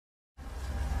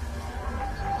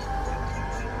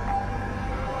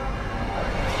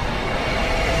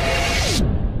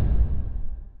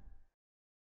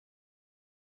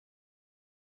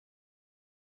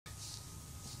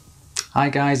Hi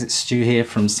guys, it's Stu here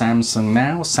from Samsung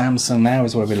Now. Samsung Now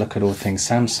is where we look at all things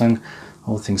Samsung,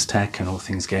 all things tech and all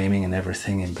things gaming and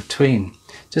everything in between.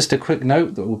 Just a quick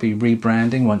note that we'll be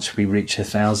rebranding once we reach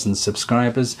 1,000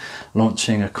 subscribers,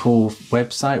 launching a cool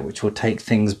website which will take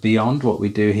things beyond what we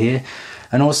do here,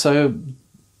 and also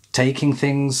taking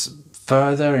things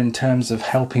further in terms of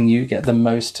helping you get the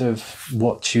most of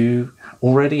what you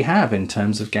already have in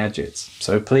terms of gadgets.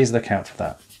 So please look out for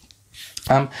that.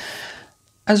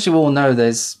 As you all know,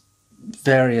 there's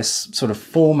various sort of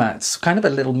formats, kind of a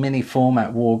little mini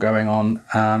format war going on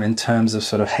in terms of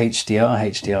sort of HDR,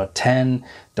 HDR10,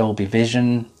 Dolby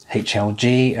Vision,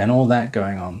 HLG, and all that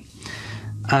going on.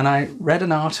 And I read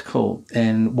an article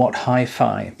in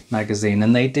Hifi magazine,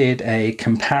 and they did a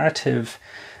comparative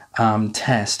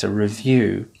test, a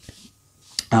review,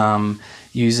 comparing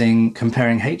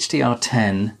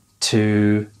HDR10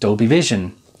 to Dolby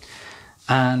Vision.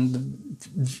 And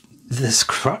the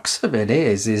crux of it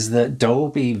is that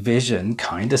Dolby Vision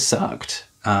kind of sucked.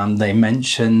 They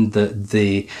mentioned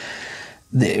that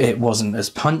it wasn't as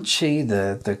punchy,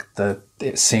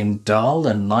 it seemed dull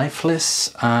and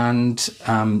lifeless, and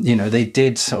you know, they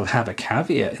did sort of have a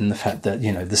caveat in the fact that,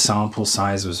 you know, the sample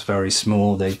size was very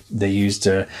small. They used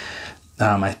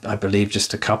I believe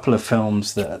just a couple of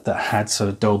films that had sort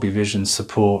of Dolby Vision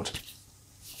support,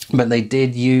 but they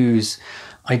did use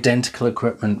identical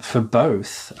equipment for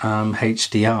both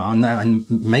HDR, and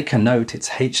make a note, it's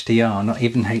HDR, not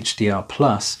even HDR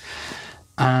plus,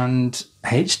 and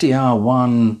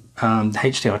HDR1,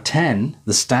 HDR10,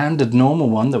 the standard normal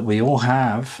one that we all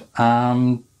have,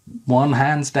 won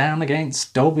hands down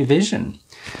against Dolby Vision.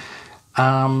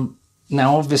 Now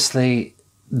obviously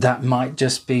that might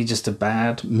just be a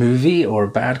bad movie or a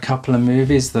bad couple of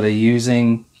movies that are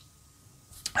using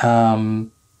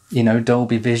you know,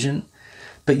 Dolby Vision.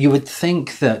 But you would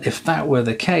think that if that were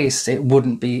the case, it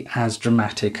wouldn't be as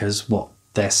dramatic as what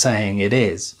they're saying it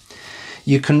is.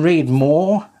 You can read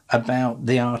more about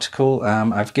the article.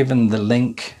 I've given the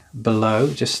link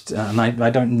below, and I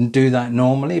don't do that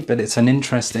normally, but it's an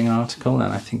interesting article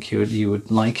and I think you would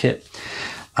like it.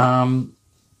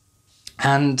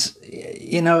 And,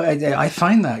 you know, I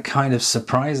find that kind of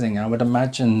surprising. I would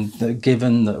imagine that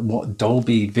given that what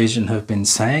Dolby Vision have been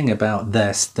saying about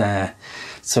their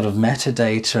sort of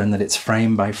metadata and that it's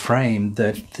frame by frame,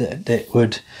 that it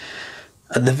would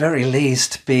at the very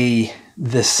least be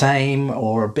the same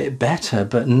or a bit better,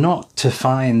 but not to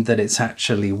find that it's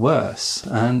actually worse.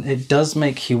 And it does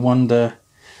make you wonder,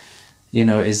 you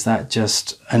know, is that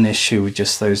just an issue with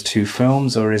just those two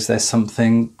films, or is there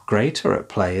something greater at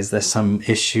play? Is there some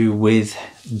issue with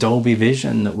Dolby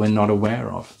Vision that we're not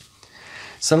aware of?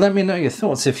 So let me know your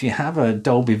thoughts. If you have a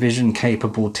Dolby Vision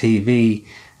capable TV,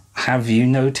 have you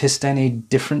noticed any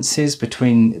differences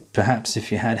between perhaps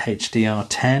if you had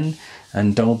HDR10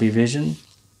 and Dolby Vision?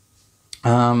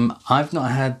 I've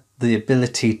not had the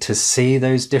ability to see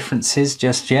those differences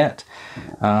just yet.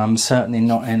 Certainly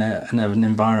not in an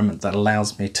environment that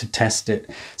allows me to test it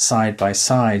side by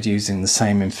side using the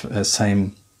same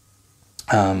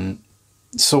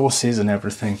sources and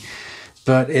everything.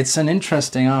 But it's an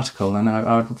interesting article, and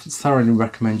I would thoroughly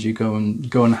recommend you go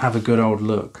and have a good old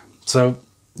look. So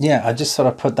yeah, I just thought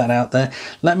I'd put that out there.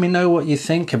 Let me know what you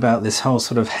think about this whole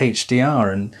sort of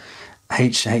HDR and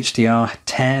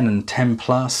HDR10 and 10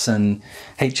 plus and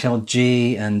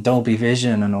HLG and Dolby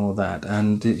Vision and all that,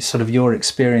 and sort of your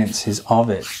experiences of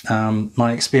it.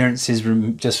 My experiences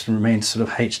just remain sort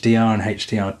of HDR and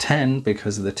HDR10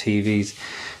 because of the TVs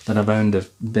that I've owned have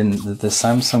been the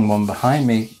Samsung one behind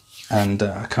me and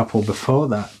a couple before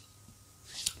that.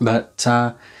 But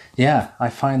yeah, I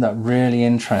find that really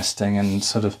interesting, and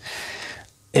sort of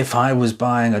if I was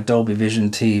buying a Dolby Vision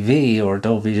TV or a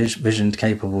Dolby Vision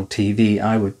capable TV,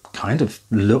 I would kind of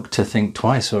look to think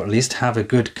twice, or at least have a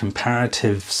good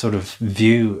comparative sort of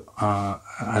view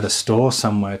at a store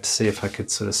somewhere to see if I could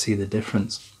sort of see the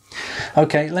difference.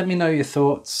 Okay, let me know your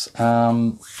thoughts.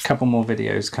 A couple more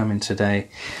videos coming today,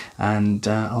 and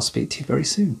I'll speak to you very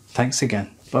soon. Thanks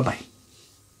again. Bye-bye.